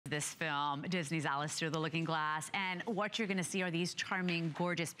this film, Disney's Alice Through the Looking Glass, and what you're gonna see are these charming,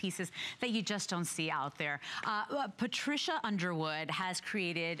 gorgeous pieces that you just don't see out there. Patricia Underwood has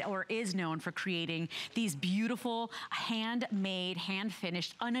created, or is known for creating, these beautiful handmade,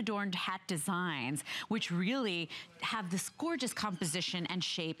 hand-finished, unadorned hat designs, which really have this gorgeous composition and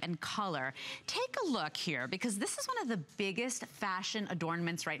shape and color. Take a look here, because this is one of the biggest fashion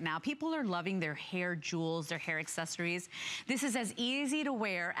adornments right now. People are loving their hair jewels, their hair accessories. This is as easy to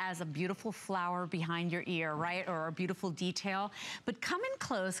wear as a beautiful flower behind your ear, right? Or a beautiful detail. But come in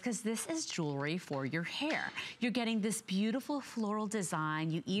close, because this is jewelry for your hair. You're getting this beautiful floral design.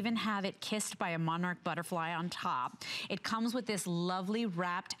 You even have it kissed by a monarch butterfly on top. It comes with this lovely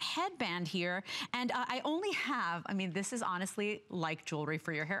wrapped headband here. And I only have, I mean, this is honestly like jewelry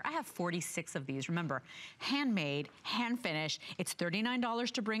for your hair. I have 46 of these. Remember, handmade, hand finished. It's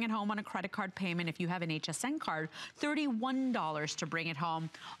 $39 to bring it home on a credit card payment. If you have an HSN card, $31 to bring it home.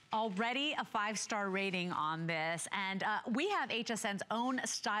 Already a 5-star rating on this. And we have HSN's own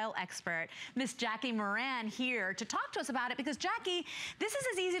style expert, Miss Jackie Moran, here to talk to us about it, because Jackie, this is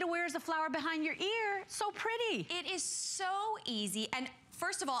as easy to wear as the flower behind your ear. So pretty. It is so easy. And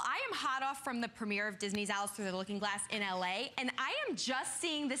first of all, I am hot off from the premiere of Disney's Alice Through the Looking Glass in LA, and I am just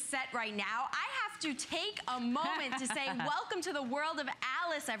seeing this set right now. I have to take a moment to say, welcome to the world of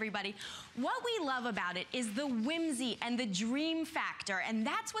Alice, everybody. What we love about it is the whimsy and the dream factor, and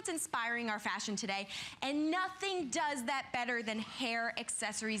that's what's inspiring our fashion today. And nothing does that better than hair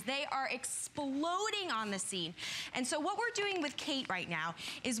accessories. They are exploding on the scene. And so what we're doing with Kate right now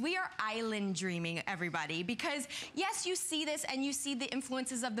is we are island dreaming, everybody, because yes, you see this and you see the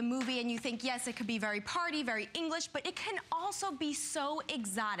influences of the movie and you think, yes, it could be very party, very English, but it can also be so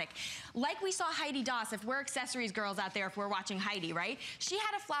exotic. Like we saw Heidi Daus, if we're accessories girls out there, if we're watching Heidi, right? She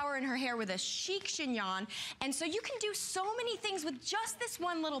had a flower in her hair with a chic chignon, and so you can do so many things with just this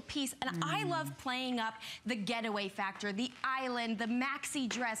one little piece, and I love playing up the getaway factor, the island, the maxi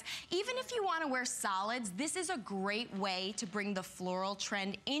dress. Even if you want to wear solids, this is a great way to bring the floral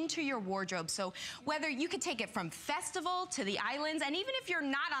trend into your wardrobe. So whether you could take it from festival to the islands, and even if you're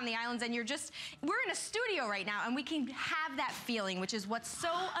not on the islands and you're just, we're in a studio right now and we can have that feeling, which is what's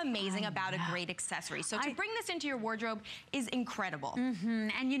so amazing about a great accessory. So to bring this into your wardrobe is incredible.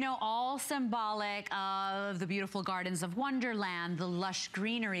 And you know, all symbolic of the beautiful gardens of Wonderland, the lush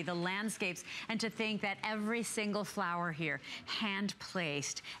greenery, the landscapes, and to think that every single flower here, hand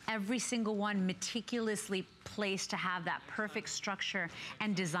placed, every single one meticulously placed to have that perfect structure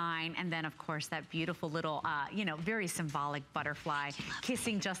and design, and then of course that beautiful little, you know, very symbolic butterfly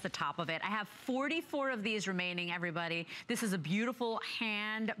kissing just the top of it. I have 44 of these remaining, everybody. This is a beautiful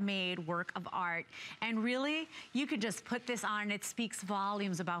handmade work of art, and really you could just put this on and it speaks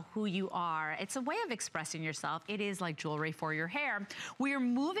volumes about who you are. It's a way of expressing yourself. It is like jewelry for your hair. We are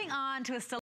moving on to a